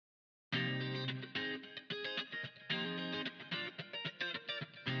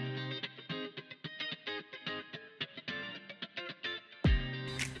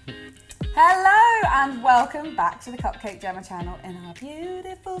Hello and welcome back to the Cupcake Jemma channel in our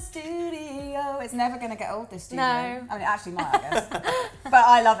beautiful studio. It's never going to get old, this studio. No. I mean, it actually might, I guess. But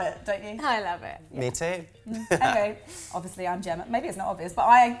I love it, don't you? I love it. Yeah. Me too. Anyway, obviously I'm Jemma. Maybe it's not obvious, but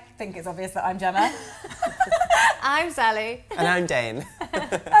I think it's obvious that I'm Jemma. I'm Sally. And I'm Dane.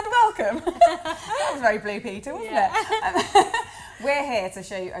 And welcome. That was very Blue Peter, wasn't it? We're here to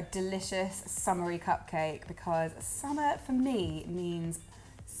show you a delicious summery cupcake because summer for me means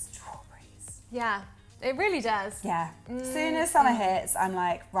strawberries. Yeah, it really does. Yeah. As soon as summer hits, I'm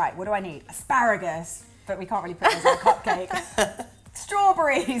like, right, what do I need? Asparagus. But we can't really put those on a cupcake.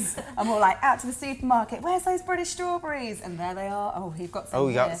 Strawberries. I'm all like, out to the supermarket. Where's those British strawberries? And there they are. Oh, you've got some. Oh,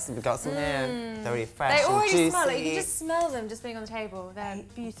 we got some here. They're really fresh. They already and juicy. smell it. You can just smell them just being on the table. They're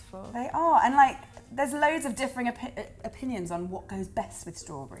beautiful. They are. And like, there's loads of differing opinions on what goes best with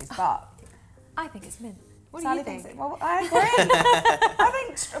strawberries, but I think it's mint. What Sally do you think? Well, I agree. I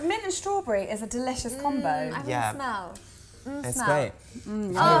think mint and strawberry is a delicious combo. I think the smell. It's smell.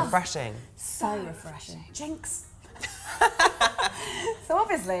 great. So refreshing. So refreshing. Jinx. So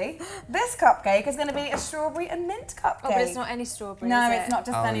obviously, this cupcake is going to be a strawberry and mint cupcake. Oh, but it's not any strawberry, No, is it's it? not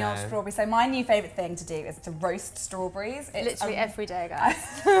just any old no. strawberry. So my new favourite thing to do is to roast strawberries. It's Literally every day, guys.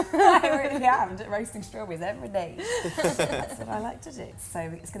 I really am roasting strawberries every day. That's what I like to do. So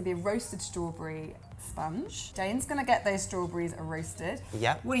it's going to be a roasted strawberry sponge. Dane's going to get those strawberries roasted.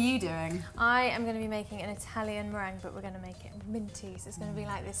 Yep. What are you doing? I am going to be making an Italian meringue, but we're going to make it minty. So it's going to be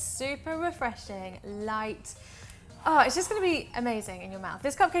like this super refreshing, light. Oh, it's just going to be amazing in your mouth.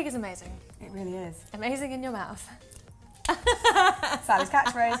 This cupcake is amazing. It really is. Amazing in your mouth. Sally's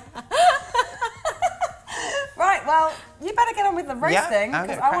catchphrase. Right, well, you better get on with the roasting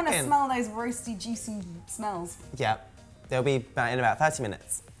because I want to smell those roasty, juicy smells. Yep. They'll be in about 30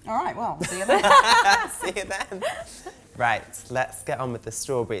 minutes. All right, well, see you then. See you then. Right, let's get on with the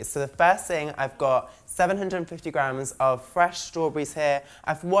strawberries. So the first thing, I've got 750 grams of fresh strawberries here.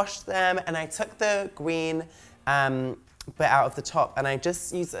 I've washed them and I took the green bit out of the top and I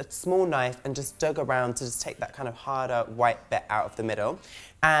just used a small knife and just dug around to just take that kind of harder white bit out of the middle.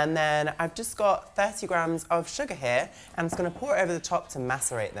 And then I've just got 30 grams of sugar here and I'm just going to pour it over the top to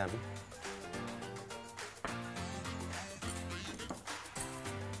macerate them.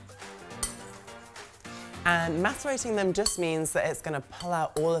 And macerating them just means that it's going to pull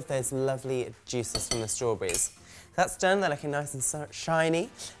out all of those lovely juices from the strawberries. That's done, they're looking nice and shiny.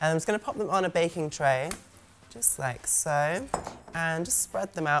 And I'm just going to pop them on a baking tray, just like so, and just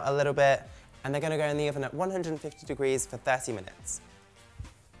spread them out a little bit. And they're going to go in the oven at 150 degrees for 30 minutes.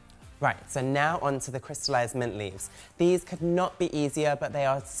 Right, so now on to the crystallized mint leaves. These could not be easier, but they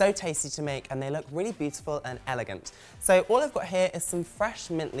are so tasty to make and they look really beautiful and elegant. So all I've got here is some fresh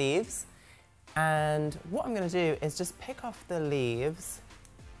mint leaves. And what I'm going to do is just pick off the leaves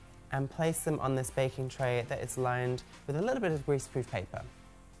and place them on this baking tray that is lined with a little bit of greaseproof paper.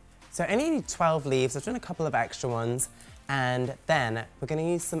 So I only need 12 leaves. I've done a couple of extra ones. And then we're going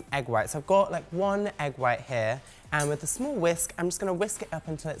to use some egg whites. So I've got like 1 egg white here. And with a small whisk, I'm just going to whisk it up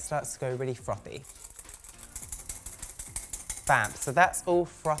until it starts to go really frothy. Bam. So that's all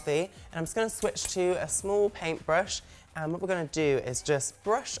frothy. And I'm just going to switch to a small paintbrush. And what we're going to do is just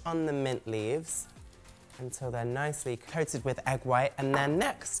brush on the mint leaves until they're nicely coated with egg white. And then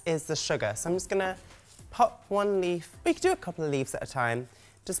next is the sugar. So I'm just going to pop 1 leaf. We could do a couple of leaves at a time.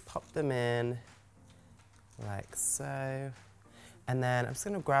 Just pop them in like so. And then I'm just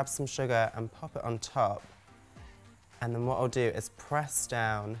going to grab some sugar and pop it on top. And then what I'll do is press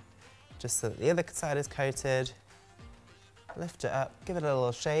down just so that the other side is coated. Lift it up, give it a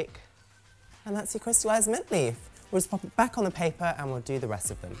little shake. And that's your crystallized mint leaf. We'll just pop it back on the paper and we'll do the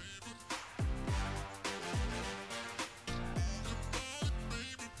rest of them.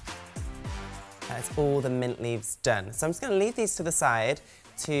 That's all the mint leaves done. So I'm just going to leave these to the side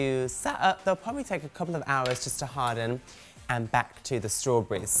to set up. They'll probably take a couple of hours just to harden and back to the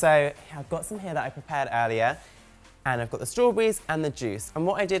strawberries. So I've got some here that I prepared earlier and I've got the strawberries and the juice. And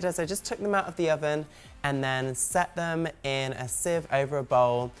what I did is I just took them out of the oven and then set them in a sieve over a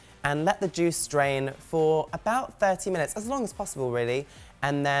bowl and let the juice drain for about 30 minutes, as long as possible really.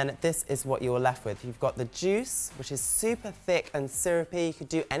 And then this is what you're left with. You've got the juice, which is super thick and syrupy. You could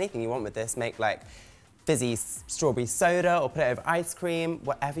do anything you want with this. Make like fizzy strawberry soda or put it over ice cream,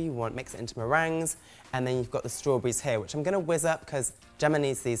 whatever you want. Mix it into meringues. And then you've got the strawberries here, which I'm gonna whiz up because Jemma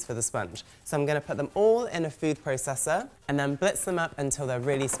needs these for the sponge. So I'm gonna put them all in a food processor and then blitz them up until they're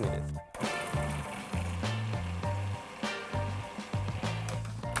really smooth.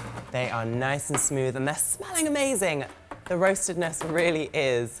 They are nice and smooth and they're smelling amazing. The roastedness really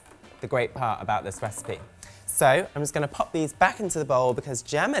is the great part about this recipe. So I'm just going to pop these back into the bowl because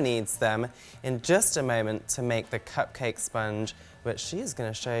Jemma needs them in just a moment to make the cupcake sponge, which she is going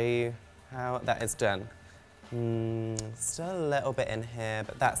to show you how that is done. Still a little bit in here,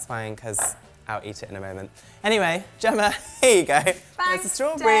 but that's fine because I'll eat it in a moment. Anyway, Jemma, here you go. Thanks, there's the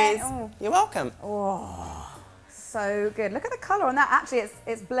strawberries. Oh. You're welcome. Oh, so good. Look at the colour on that. Actually,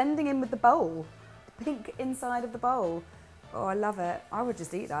 it's blending in with the bowl. The pink inside of the bowl. Oh, I love it. I would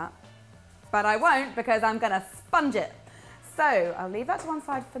just eat that. But I won't because I'm going to sponge it. So I'll leave that to one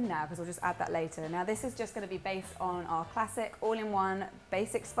side for now because we'll just add that later. Now this is just going to be based on our classic all-in-one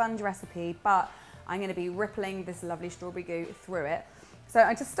basic sponge recipe, but I'm going to be rippling this lovely strawberry goo through it. So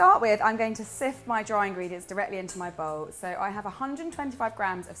to start with, I'm going to sift my dry ingredients directly into my bowl. So I have 125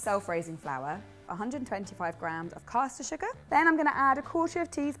 grams of self-raising flour, 125 grams of caster sugar. Then I'm going to add a 1/4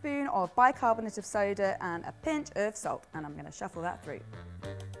 teaspoon of bicarbonate of soda and a pinch of salt, and I'm going to shuffle that through.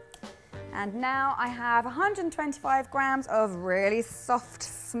 And now I have 125 grams of really soft,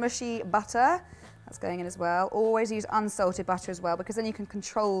 smushy butter. That's going in as well. Always use unsalted butter as well because then you can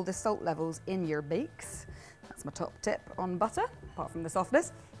control the salt levels in your bakes. That's my top tip on butter, apart from the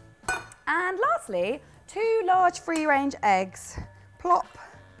softness. And lastly, 2 large free-range eggs. Plop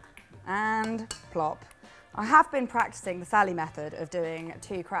and plop. I have been practicing the Sally method of doing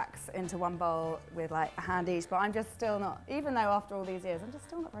 2 cracks into one bowl with like a hand each, but I'm just still not, even though after all these years, I'm just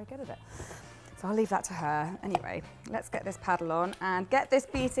still not very good at it. So I'll leave that to her. Anyway, let's get this paddle on and get this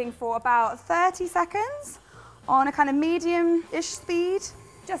beating for about 30 seconds on a kind of medium-ish speed,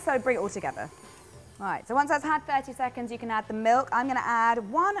 just so bring it all together. All right, so once that's had 30 seconds, you can add the milk. I'm gonna add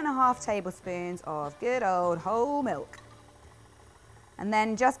 1½ tablespoons of good old whole milk. And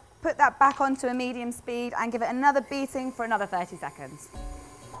then just put that back onto a medium speed and give it another beating for another 30 seconds.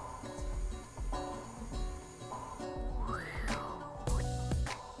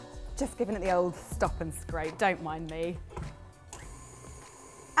 Just giving it the old stop and scrape, don't mind me.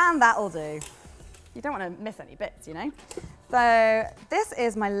 And that'll do. You don't want to miss any bits, you know. So this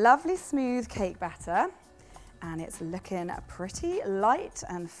is my lovely smooth cake batter, and it's looking pretty light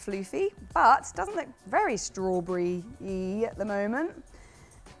and floofy, but doesn't look very strawberry-y at the moment.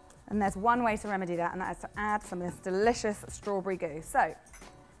 And there's one way to remedy that, and that is to add some of this delicious strawberry goo. So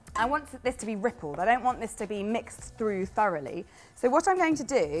I want this to be rippled. I don't want this to be mixed through thoroughly. So what I'm going to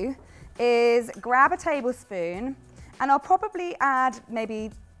do is grab a tablespoon, and I'll probably add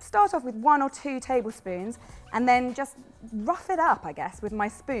start off with 1 or 2 tablespoons, and then just rough it up, I guess, with my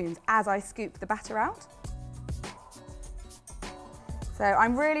spoons as I scoop the batter out. So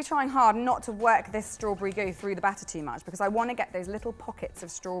I'm really trying hard not to work this strawberry goo through the batter too much because I want to get those little pockets of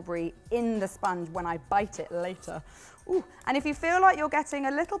strawberry in the sponge when I bite it later. Ooh. And if you feel like you're getting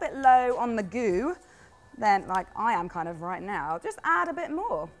a little bit low on the goo, then like I am kind of right now, just add a bit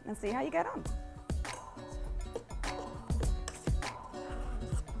more and see how you get on.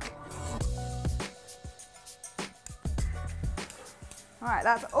 All right,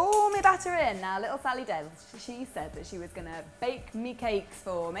 that's all my batter in. Now, little Sally Dale, she said that she was gonna bake me cakes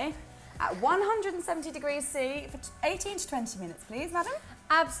for me at 170 degrees C for 18 to 20 minutes, please, madam.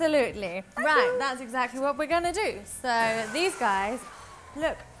 Absolutely. Right, that's exactly what we're gonna do. So these guys,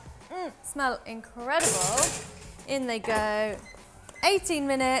 look, smell incredible. In they go. 18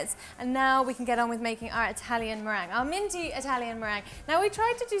 minutes, and now we can get on with making our Italian meringue, our minty Italian meringue. Now we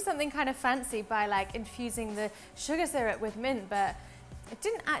tried to do something kind of fancy by like infusing the sugar syrup with mint, but it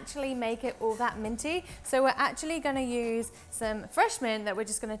didn't actually make it all that minty. So we're actually gonna use some fresh mint that we're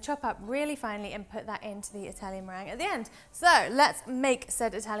just gonna chop up really finely and put that into the Italian meringue at the end. So let's make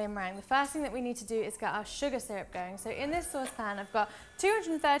said Italian meringue. The first thing that we need to do is get our sugar syrup going. So in this saucepan, I've got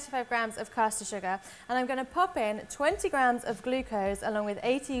 235 grams of caster sugar, and I'm gonna pop in 20 grams of glucose along with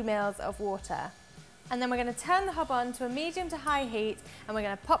 80 mils of water. And then we're going to turn the hob on to a medium to high heat, and we're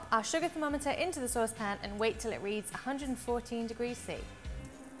going to pop our sugar thermometer into the saucepan and wait till it reads 114 degrees C.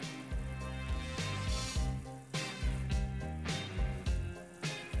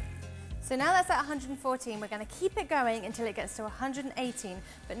 So now that's at 114, we're going to keep it going until it gets to 118.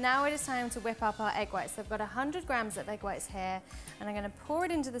 But now it is time to whip up our egg whites. So I've got 100 grams of egg whites here, and I'm going to pour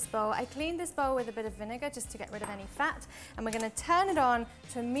it into this bowl. I cleaned this bowl with a bit of vinegar just to get rid of any fat, and we're going to turn it on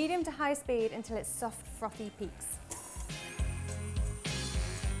to a medium to high speed until it's soft, frothy peaks.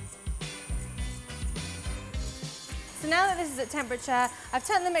 So now that this is at temperature, I've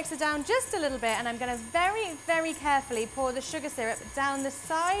turned the mixer down just a little bit, and I'm going to very, very carefully pour the sugar syrup down the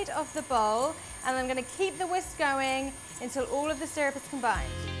side of the bowl, and I'm going to keep the whisk going until all of the syrup is combined.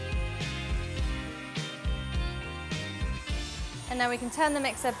 And now we can turn the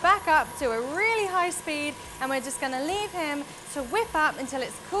mixer back up to a really high speed, and we're just gonna leave him to whip up until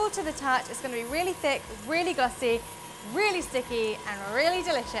it's cool to the touch. It's gonna be really thick, really glossy, really sticky, and really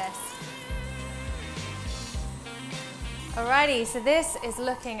delicious. Alrighty, so this is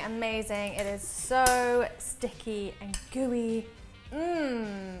looking amazing. It is so sticky and gooey.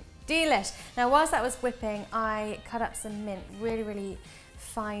 Delish. Now, whilst that was whipping, I cut up some mint really, really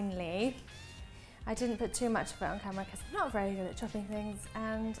finely. I didn't put too much of it on camera because I'm not very good at chopping things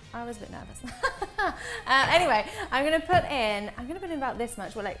and I was a bit nervous. Anyway, I'm gonna put in about this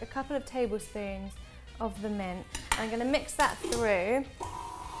much, well, like a couple of tablespoons of the mint. I'm gonna mix that through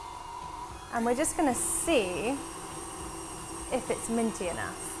and we're just gonna see if it's minty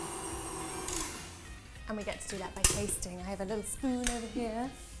enough. And we get to do that by tasting. I have a little spoon over here.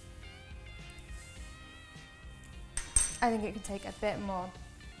 I think it could take a bit more.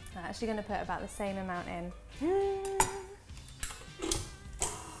 I'm actually going to put about the same amount in.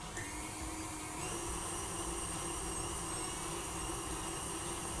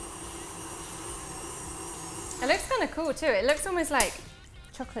 It looks kind of cool too. It looks almost like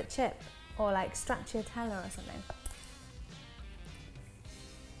chocolate chip or like stracciatella or something.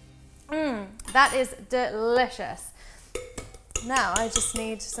 That is delicious. Now I just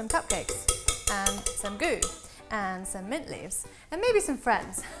need some cupcakes and some goo and some mint leaves and maybe some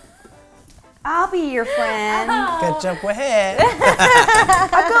friends. I'll be your friend. Good job, we're here.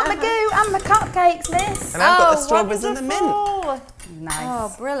 I've got my goo and my cupcakes, miss. And I've got the strawberries and the mint. Nice.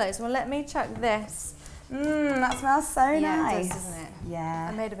 Oh, brilliant. Well, let me chuck this. That smells so nice. Yeah, it does, doesn't it? Yeah.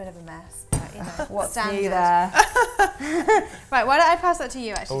 I made a bit of a mess, but you know, What's standard. new there? Right, why don't I pass that to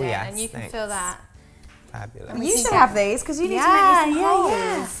you actually, Oh, Dane, yes, and you can thanks. fill that. Fabulous. You should have these because you need to make me some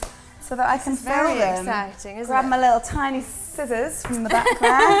holes so that I can fill Very them. exciting, isn't Grab it? my little tiny scissors from the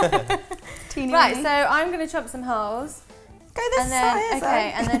background. Teeny Right, weeny. so I'm going to chop some holes. Go this And then, size.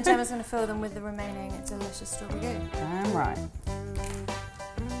 okay, and then Gemma's going to fill them with the remaining delicious strawberry goo. Right.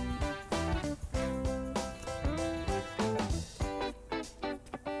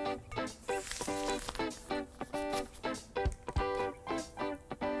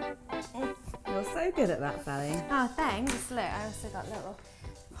 You're so good at that, Sally. Oh, thanks. Look, I also got little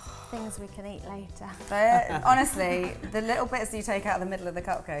things we can eat later. But honestly, the little bits you take out of the middle of the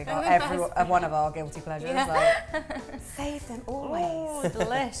cupcake are one of our guilty pleasures. Yeah. Like, save them always. Oh,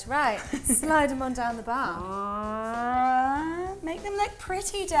 delish. Right, slide them on down the bar. Make them look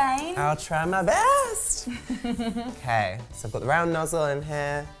pretty, Dane. I'll try my best. Okay, so I've got the round nozzle in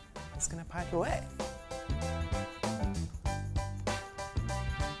here. It's gonna pipe away.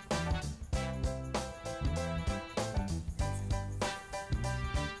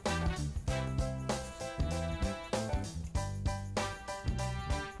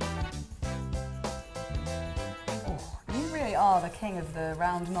 Are the king of the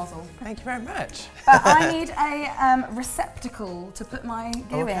round nozzle. Thank you very much. But I need a receptacle to put my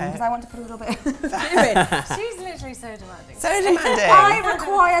goo in because I want to put a little bit of goo in. She's literally so demanding. So demanding. I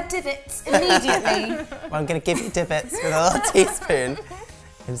require divots immediately. Well, I'm gonna give you divots with a little teaspoon.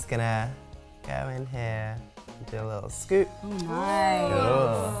 I'm just gonna go in here and do a little scoop. Oh, nice.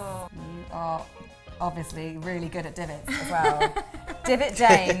 Oh. You are obviously really good at divots as well. Divot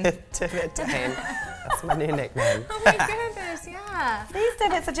Dane. Divot Dane. That's my new nickname. Oh my goodness, yeah. These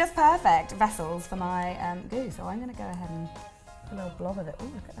divots are just perfect vessels for my goo, so I'm going to go ahead and put a little blob of it. Oh,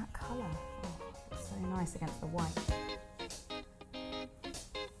 look at that colour. Oh, it's so nice against the white.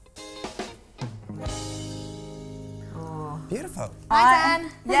 Oh. Beautiful. Hi, Dan.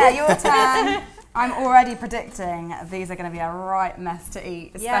 Yeah, your turn. I'm already predicting these are going to be a right mess to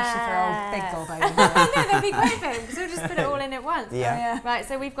eat, especially for old Big Bob over here. No, that'd be great though, because we'll just put it all in at once. Yeah. Right,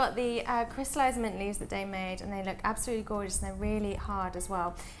 so we've got the crystallized mint leaves that Dane made, and they look absolutely gorgeous, and they're really hard as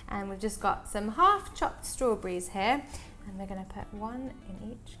well. And we've just got some half chopped strawberries here, and we're going to put one in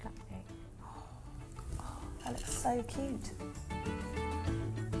each cupcake. Oh, that looks so cute.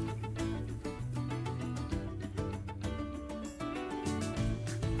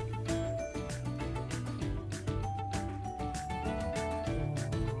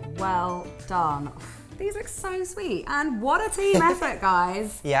 Well done. These look so sweet. And what a team effort,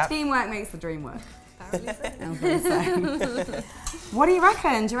 guys. Yeah. Teamwork makes the dream work. What do you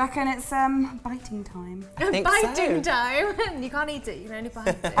reckon? Do you reckon it's biting time? I think Biting so. time. You can't eat it, you can only bite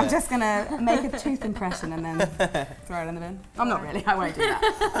it. I'm just going to make a tooth impression and then throw it in the bin. I'm not really, I won't do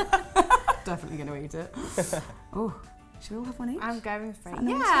that. Definitely going to eat it. Oh, should we all have one each? I'm going for it. And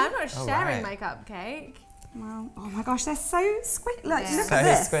then Yeah, two? I'm not sharing right. my cupcake. Well, oh my gosh, they're so squishy. Like, Yeah. look So at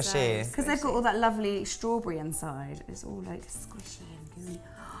this. squishy. Because they've got all that lovely strawberry inside. It's all like squishy and gooey.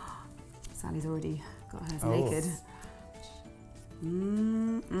 Sally's already got hers naked.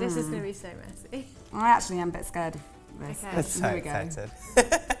 This is going to be so messy. I actually am a bit scared of this. Okay. I'm so Here we go. excited.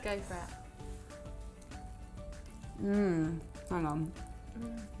 Go for it. Hang on.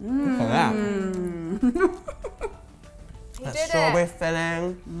 Look at that. You That did strawberry it.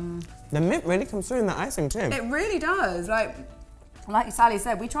 filling. The mint really comes through in that icing too. It really does. Like Sally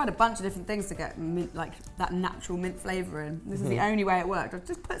said, we tried a bunch of different things to get mint, like that natural mint flavour in. This is the only way it worked. I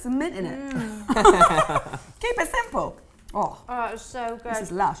just put some mint in it. Keep it simple. Oh, It's so good. this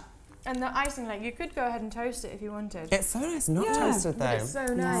is lush. And the icing, like, you could go ahead and toast it if you wanted. It's so nice, not toasted though. It's so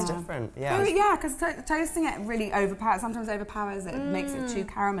nice. It's different, yeah. Yeah, because toasting it really sometimes overpowers it, makes it too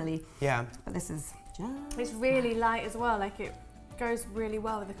caramelly. Yeah. But this is just... It's really light as well, like it goes really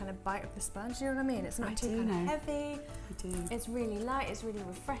well with the kind of bite of the sponge, you know what I mean? It's not too kind of heavy, it's really light, it's really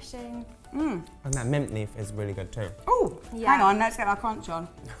refreshing. And that mint leaf is really good too. Oh, Yeah. hang on, let's get our crunch on.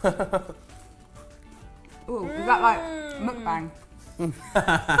 Ooh, is that like mukbang?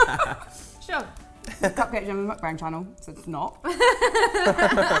 Sure. Cupcake Jemma mukbang channel, so it's not.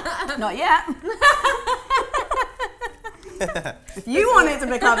 Not yet. If you want it to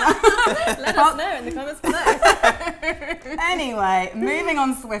become Let us know in the comments below. Anyway, moving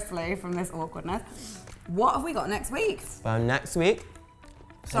on swiftly from this awkwardness, what have we got next week? Well, next week.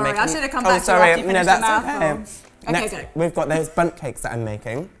 Sorry, I should have come Oh, back to you sorry, after you no, finished the that's mouthful. okay. Okay, Next, go. we've got those bundt cakes that I'm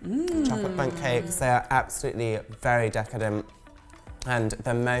making. Chocolate bundt cakes. They are absolutely very decadent and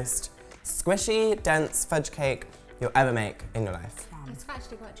the most squishy, dense fudge cake you'll ever make in your life. It's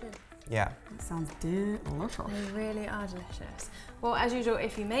actually quite true. Yeah. That sounds delicious. They really are delicious. Well, as usual,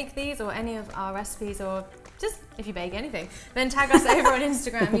 if you make these or any of our recipes, or just if you bake anything, then tag us over on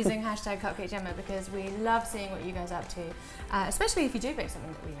Instagram using #CupcakeJemma, because we love seeing what you guys are up to, especially if you do bake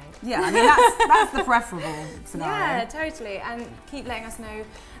something that we made. Yeah, I mean, that's the preferable scenario. Yeah, totally. And keep letting us know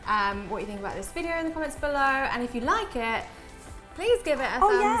what you think about this video in the comments below. And if you like it, please give it a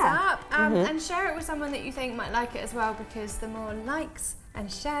thumbs up and share it with someone that you think might like it as well, because the more likes and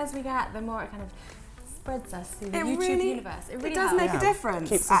shares we get, the more it kind of spreads us through the YouTube universe. It really does helps. make a difference,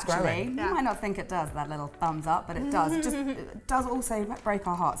 Keeps us actually. growing. You might not think it does, that little thumbs up, but it does. It does also break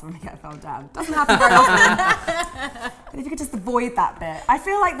our hearts when we get a thumb down. It doesn't happen very often. But if you could just avoid that bit. I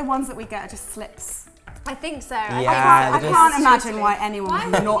feel like the ones that we get are just slips. I think so. Yeah, I can't imagine why anyone Why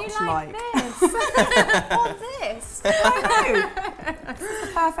would would not you like this? Or this? I know. This is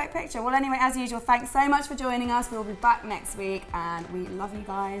the perfect picture. Well, anyway, as usual, thanks so much for joining us. We'll be back next week, and we love you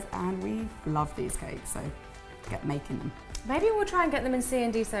guys, and we love these cakes, so get making them. Maybe we'll try and get them in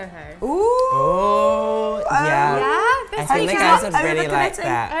C&D Soho. Ooh! Oh, yeah. Yeah, I think the guys would really like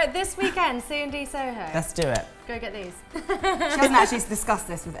that. This weekend, C&D Soho. Let's do it. Go get these. She hasn't actually discussed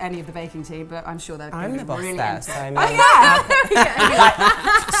this with any of the baking team, but I'm sure they're I'm the boss really there, into so it. I mean, You're like,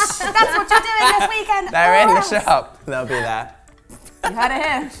 that's what you're doing this weekend. they're in the Or else. shop. They'll be there. You heard it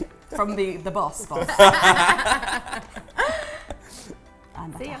here from the boss.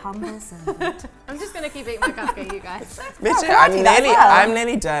 And See a ya. humble servant. I'm just going to keep eating my cupcake, you guys. Me too. I do that as well. I'm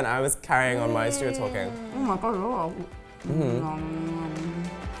nearly done. I was carrying on whilst you were talking. Oh my god.